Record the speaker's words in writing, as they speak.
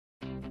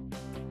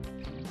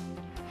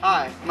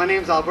Hi, my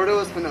name is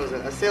Alberto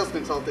Espinoza, a sales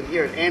consultant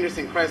here at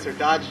Anderson Chrysler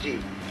Dodge Jeep,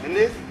 and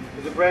this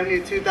is a brand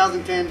new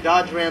 2010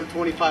 Dodge Ram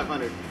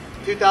 2500,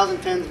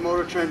 2010's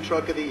Motor Trend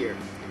Truck of the Year.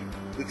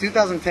 The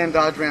 2010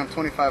 Dodge Ram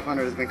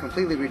 2500 has been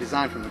completely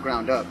redesigned from the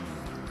ground up.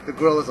 The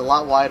grille is a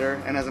lot wider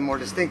and has a more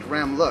distinct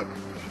Ram look.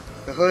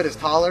 The hood is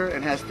taller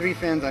and has 3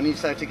 fins on each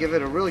side to give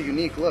it a real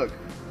unique look.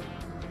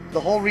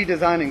 The whole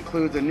redesign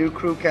includes a new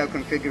crew cab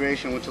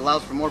configuration which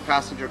allows for more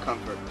passenger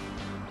comfort.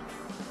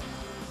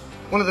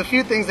 One of the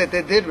few things that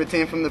they did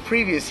retain from the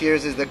previous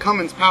years is the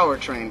Cummins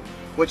powertrain,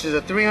 which is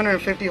a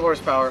 350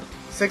 horsepower,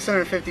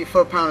 650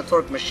 foot-pound of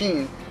torque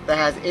machine that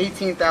has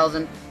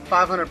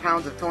 18,500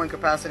 pounds of towing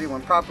capacity when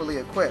properly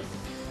equipped.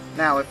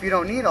 Now, if you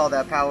don't need all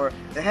that power,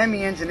 the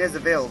Hemi engine is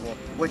available,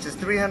 which is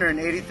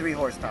 383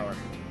 horsepower.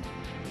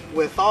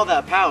 With all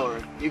that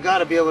power, you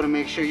gotta be able to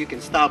make sure you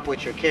can stop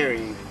what you're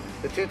carrying.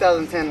 The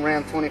 2010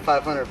 Ram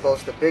 2500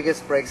 boasts the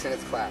biggest brakes in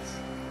its class.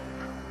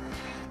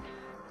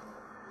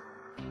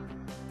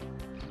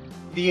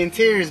 The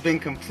interior has been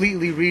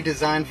completely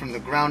redesigned from the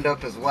ground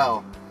up as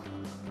well.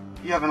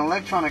 You have an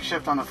electronic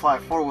shift-on-the-fly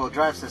 4-wheel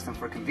drive system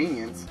for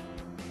convenience,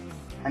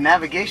 a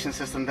navigation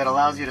system that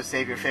allows you to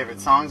save your favorite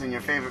songs and your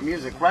favorite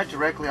music right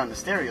directly on the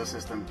stereo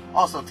system,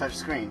 also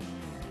touchscreen.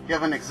 You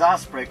have an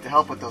exhaust brake to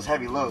help with those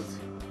heavy loads.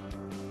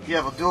 You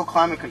have a dual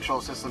climate control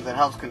system that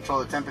helps control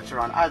the temperature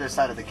on either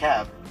side of the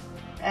cab,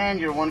 and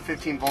your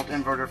 115-volt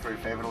inverter for your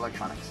favorite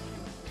electronics.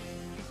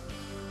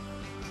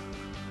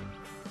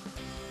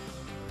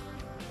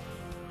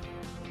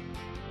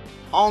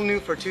 All new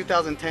for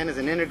 2010 is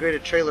an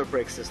integrated trailer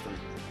brake system.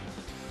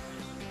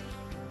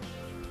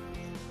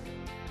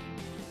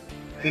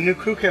 The new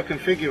crew cab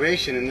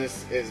configuration in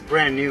this is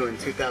brand new in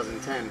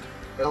 2010.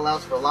 It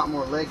allows for a lot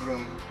more leg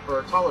room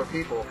for taller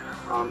people.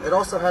 It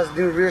also has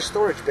new rear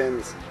storage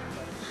bins,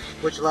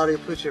 which allow you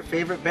to put your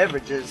favorite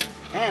beverages,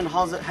 and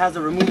has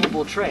a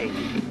removable tray,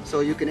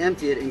 so you can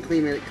empty it and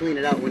clean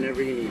it out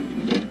whenever you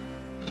need.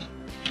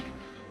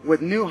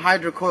 With new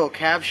hydrocoil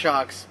cab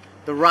shocks,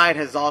 the ride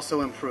has also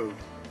improved.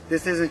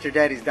 This isn't your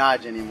daddy's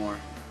Dodge anymore.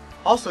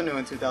 Also new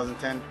in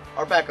 2010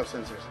 are backup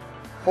sensors.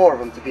 4 of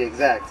them to be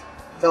exact,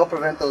 to help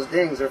prevent those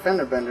dings or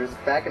fender benders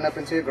backing up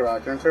into your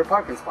garage or into your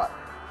parking spot.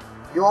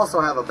 You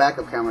also have a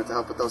backup camera to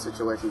help with those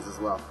situations as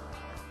well.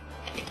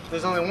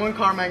 There's only one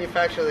car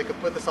manufacturer that could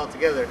put this all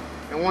together,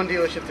 and one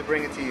dealership to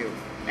bring it to you.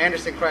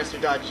 Anderson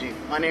Chrysler Dodge Jeep.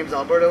 My name is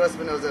Alberto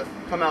Espinoza.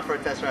 Come out for a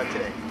test drive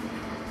today.